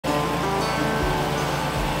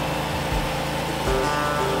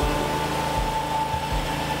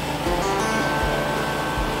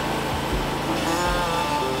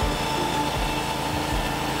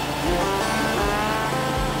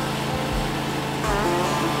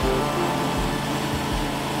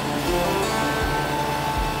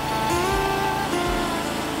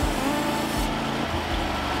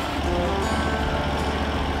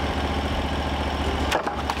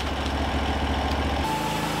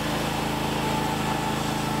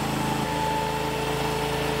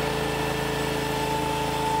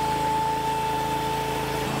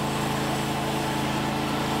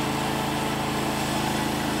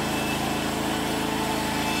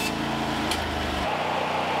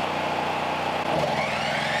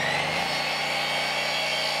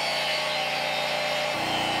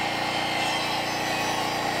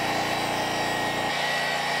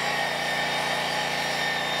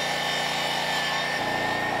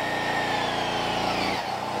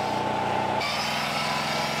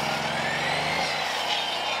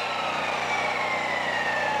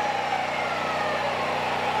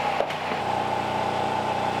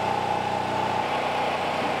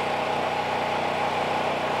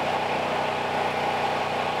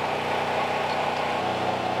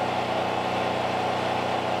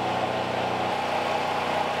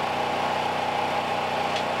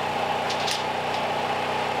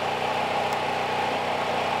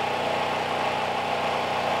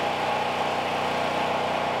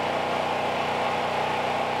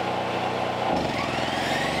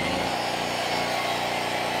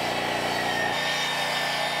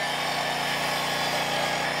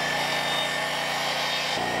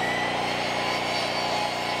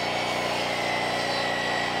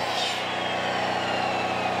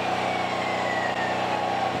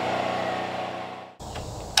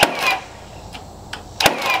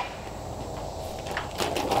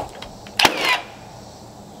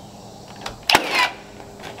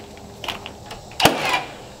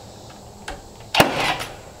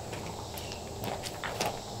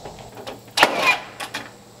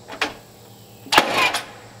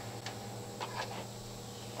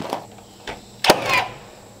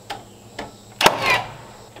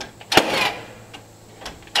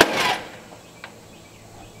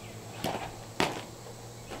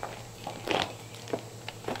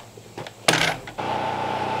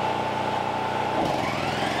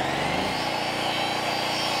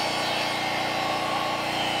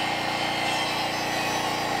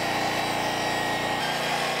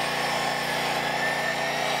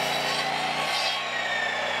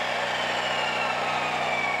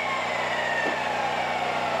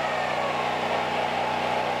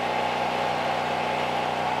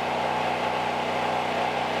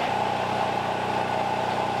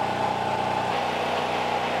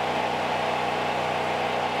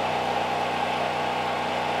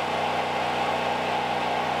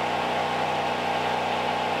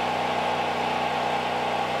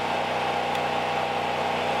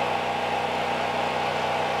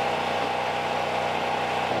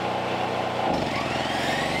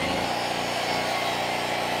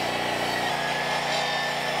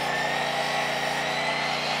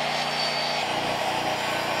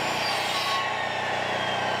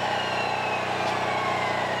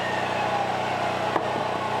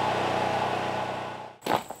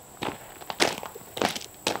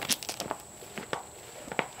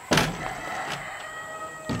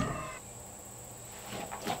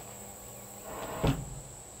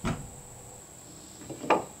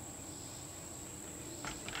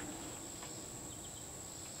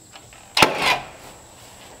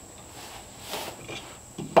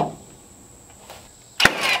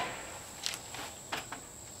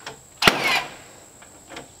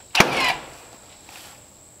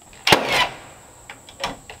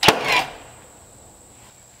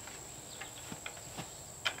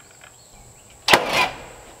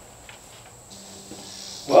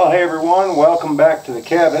Well, hey everyone, welcome back to the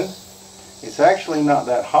cabin. It's actually not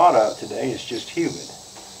that hot out today, it's just humid.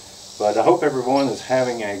 But I hope everyone is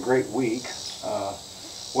having a great week.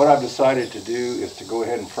 What I've decided to do is to go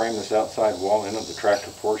ahead and frame this outside wall in of the tractor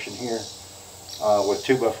portion here with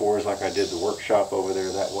 2x4s like I did the workshop over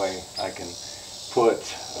there. That way I can put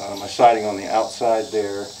my siding on the outside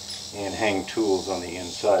there and hang tools on the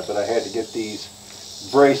inside. But I had to get these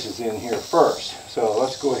braces in here first. So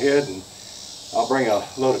let's go ahead and I'll bring a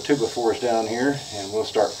load of 2x4s down here and we'll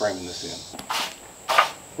start framing this in.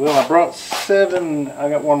 Well, I brought 7, I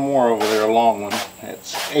got one more over there, a long one.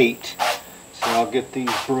 That's 8. So I'll get these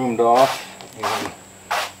broomed off and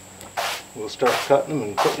we'll start cutting them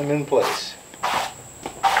and putting them in place.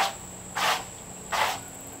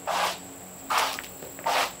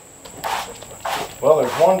 Well,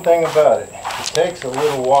 there's one thing about it. It takes a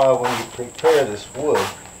little while when you prepare this wood.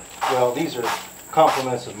 Well, these are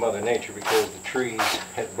compliments of Mother Nature because the trees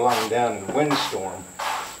had blown down in a windstorm.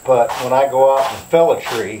 But when I go out and fell a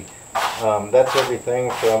tree, that's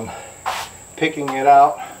everything from picking it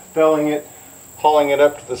out, felling it, hauling it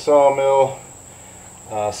up to the sawmill,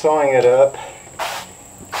 sawing it up,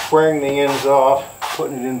 squaring the ends off,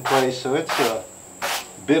 putting it in place. So it's a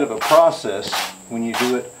bit of a process when you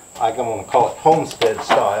do it, I'm going to call it homestead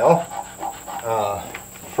style,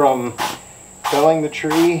 from felling the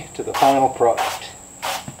tree to the final product.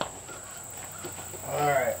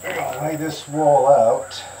 Alright, we're going to lay this wall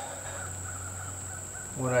out.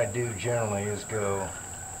 What I do generally is go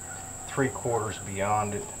 3/4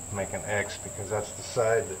 beyond it, make an X because that's the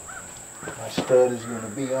side that my stud is going to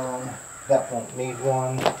be on. That won't need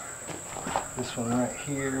one. This one right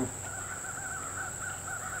here.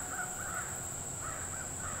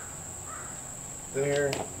 There.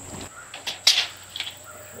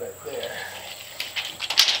 Right there.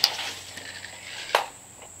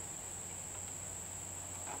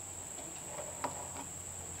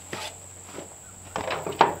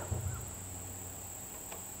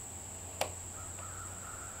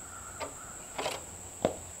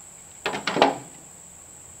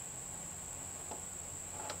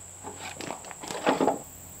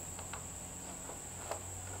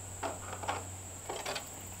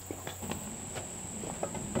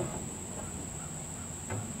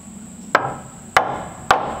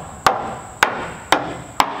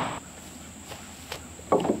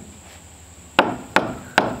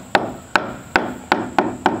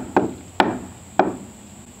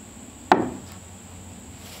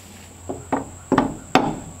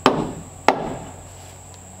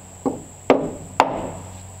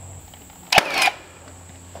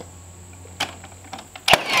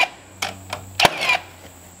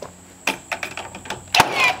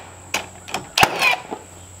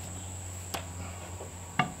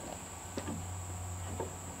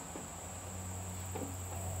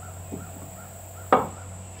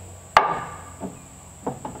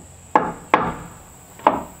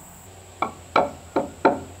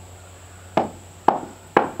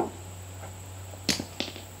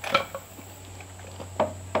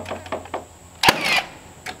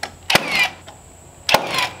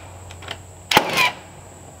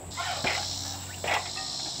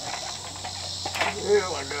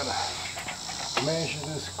 Well, I gotta measure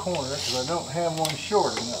this corner because I don't have one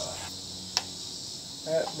short enough.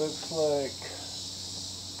 That looks like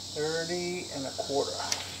 30 1/4.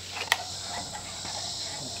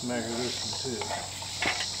 Let's measure this one too.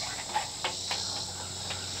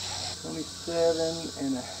 27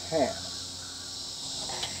 1/2.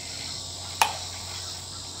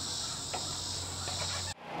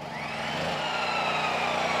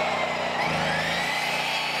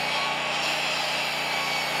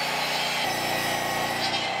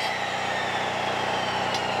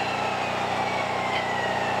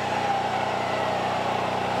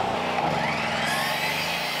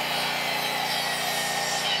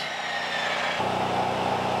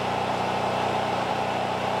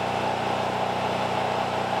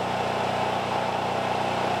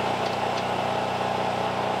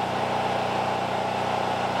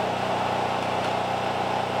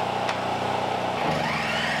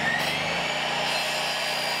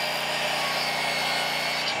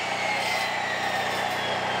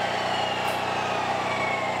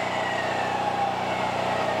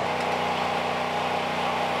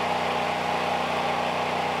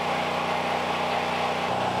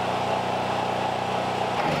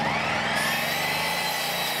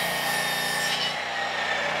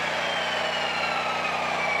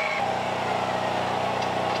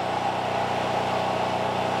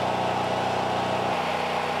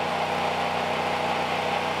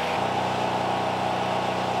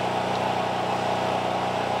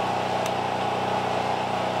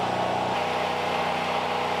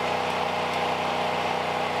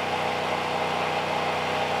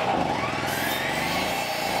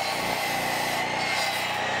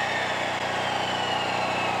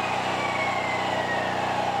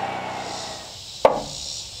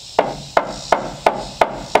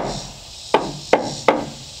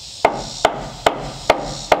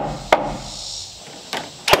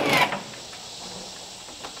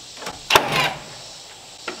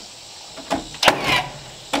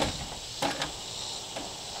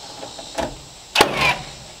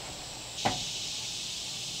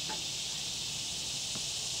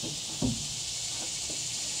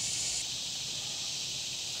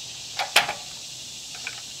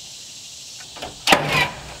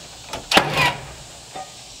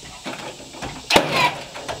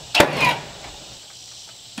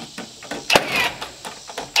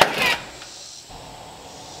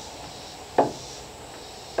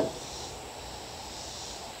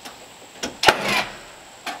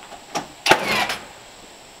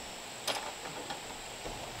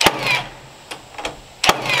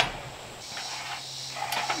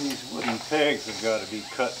 pegs have got to be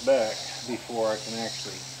cut back before I can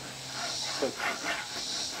actually put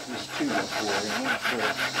this 2x4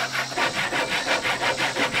 in.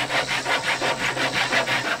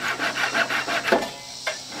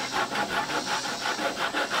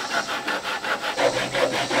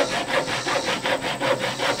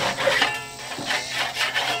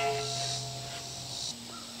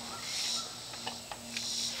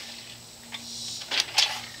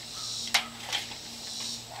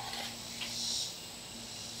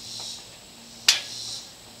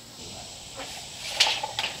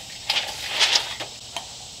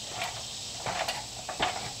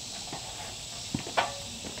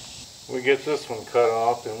 We get this one cut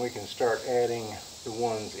off, and we can start adding the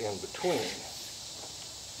ones in between.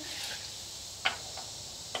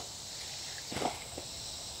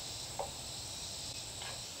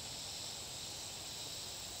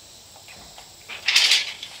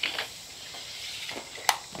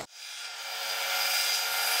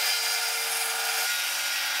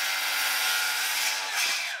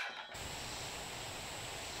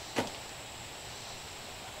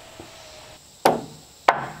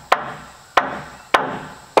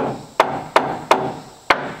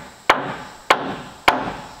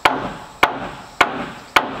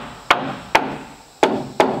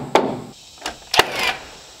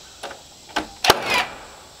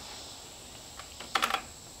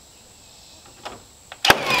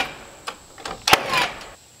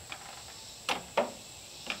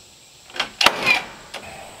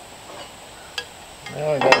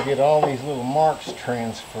 Now we got to get all these little marks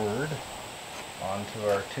transferred onto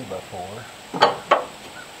our 2x4.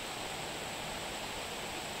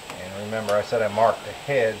 And remember, I said I marked the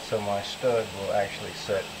head, so my stud will actually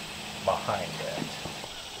sit behind that.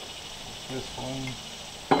 This one.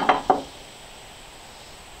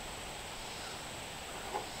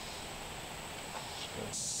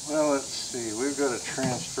 Well, let's see. We've got to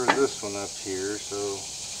transfer this one up here, so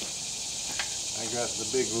I got the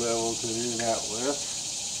big level to do that with.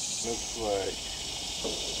 Looks like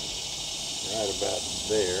right about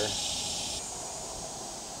there.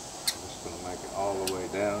 I'm just going to make it all the way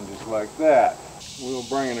down just like that. We'll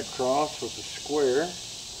bring it across with a square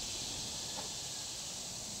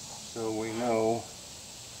so we know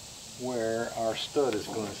where our stud is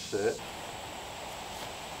going to sit.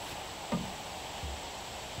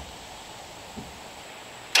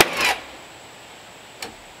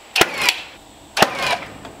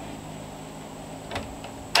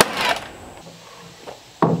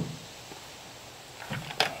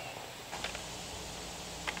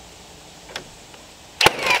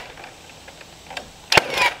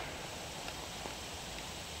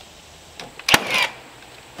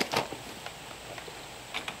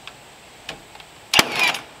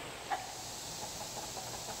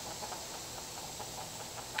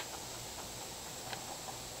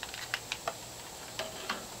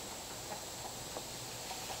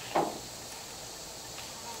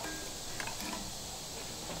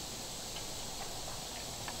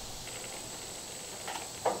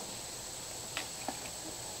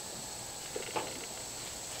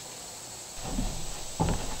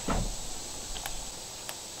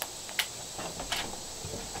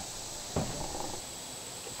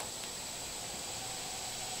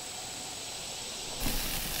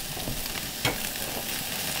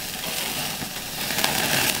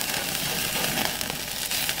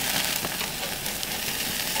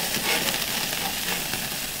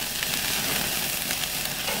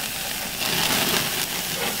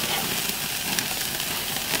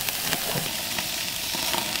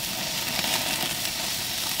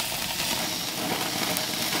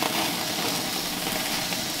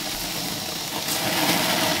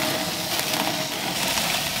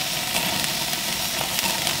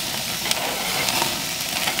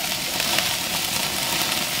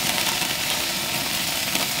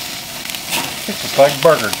 It's just like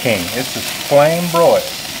Burger King. It's just flame broiled.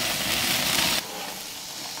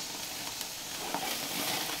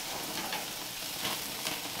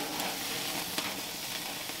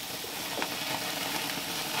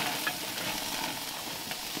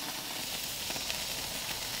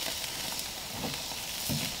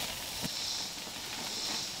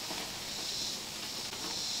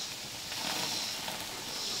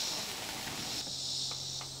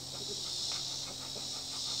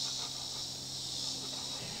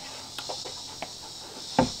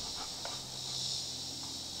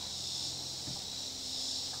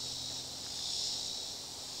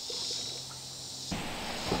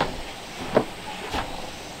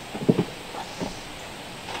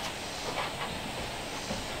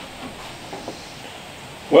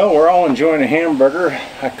 Well, we're all enjoying a hamburger.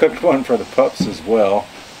 I cooked one for the pups as well.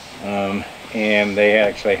 and they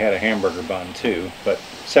actually had a hamburger bun too, but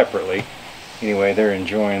separately. Anyway, they're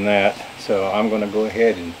enjoying that, so I'm going to go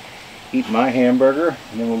ahead and eat my hamburger,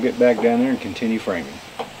 and then we'll get back down there and continue framing.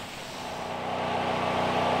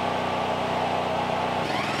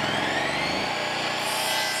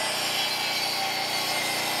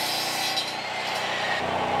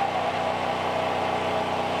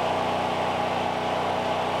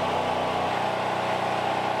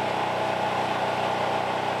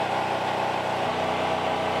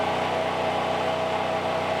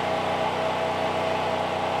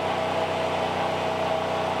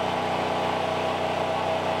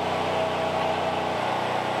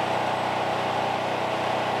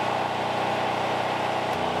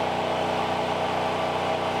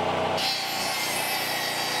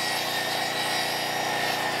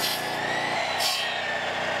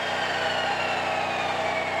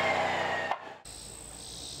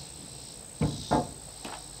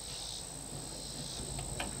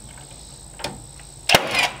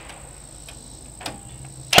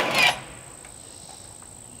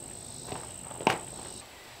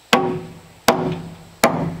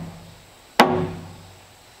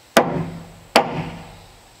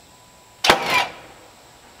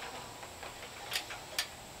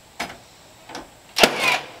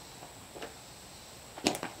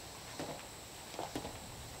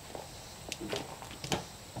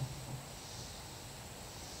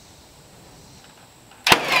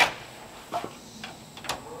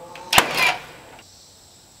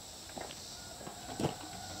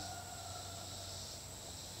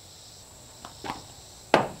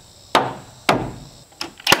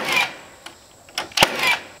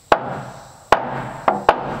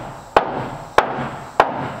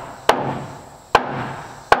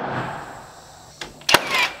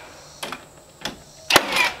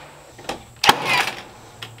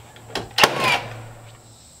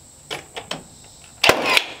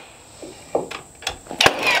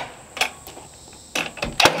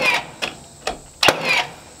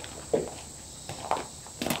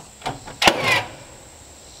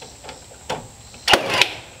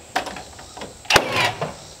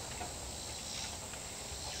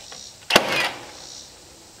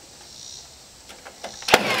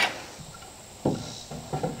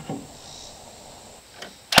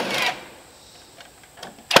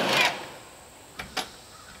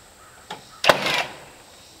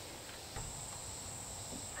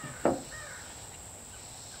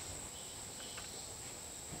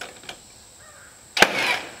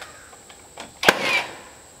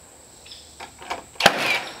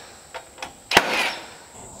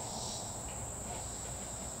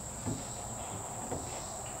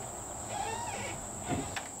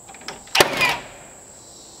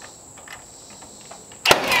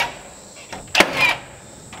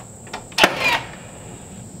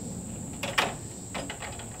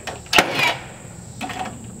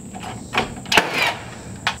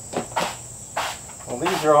 Well,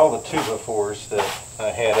 these are all the 2x4s that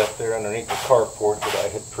I had up there underneath the carport that I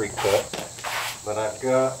had pre-cut. But I've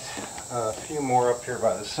got a few more up here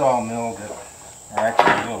by the sawmill that are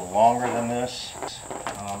actually a little longer than this.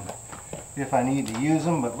 If I need to use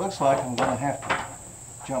them, but it looks like I'm going to have to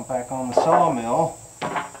jump back on the sawmill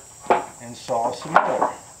and saw some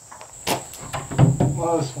more.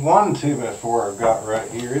 Well, this one 2x4 I've got right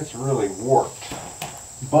here, it's really warped.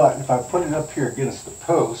 But if I put it up here against the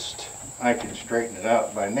post, I can straighten it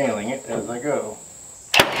out by nailing it as I go.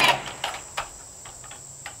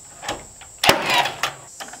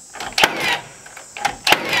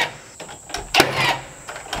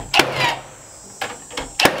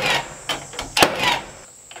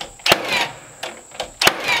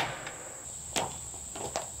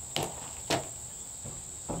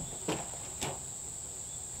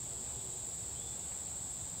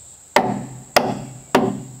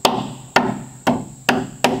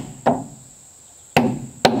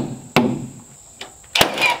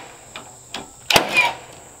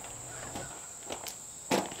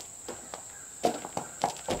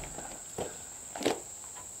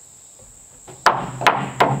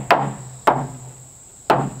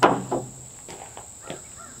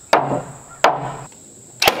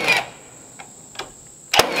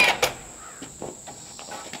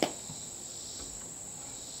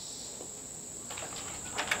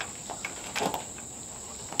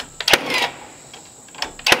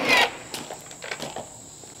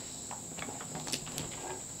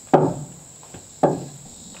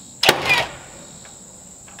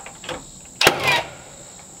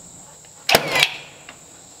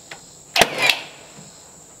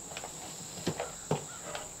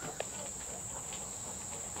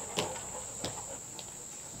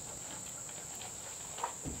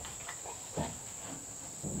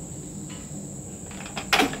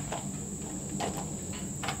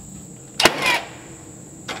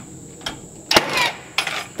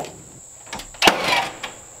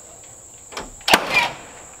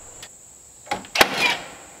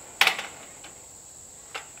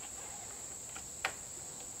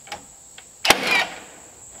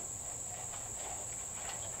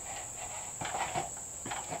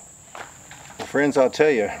 Friends, I'll tell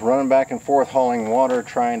you, running back and forth hauling water,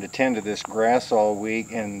 trying to tend to this grass all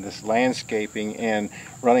week and this landscaping, and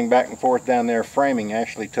running back and forth down there framing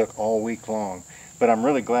actually took all week long. But I'm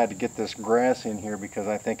really glad to get this grass in here because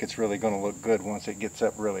I think it's really going to look good once it gets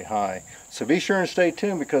up really high. So be sure and stay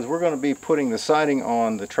tuned because we're going to be putting the siding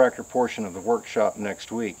on the tractor portion of the workshop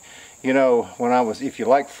next week. You know, if you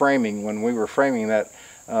like framing, when we were framing that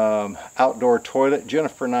outdoor toilet,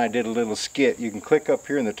 Jennifer and I did a little skit. You can click up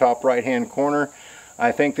here in the top right hand corner.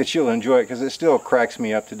 I think that you'll enjoy it because it still cracks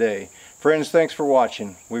me up today. Friends, thanks for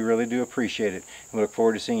watching. We really do appreciate it. We look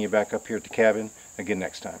forward to seeing you back up here at the cabin again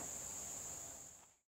next time.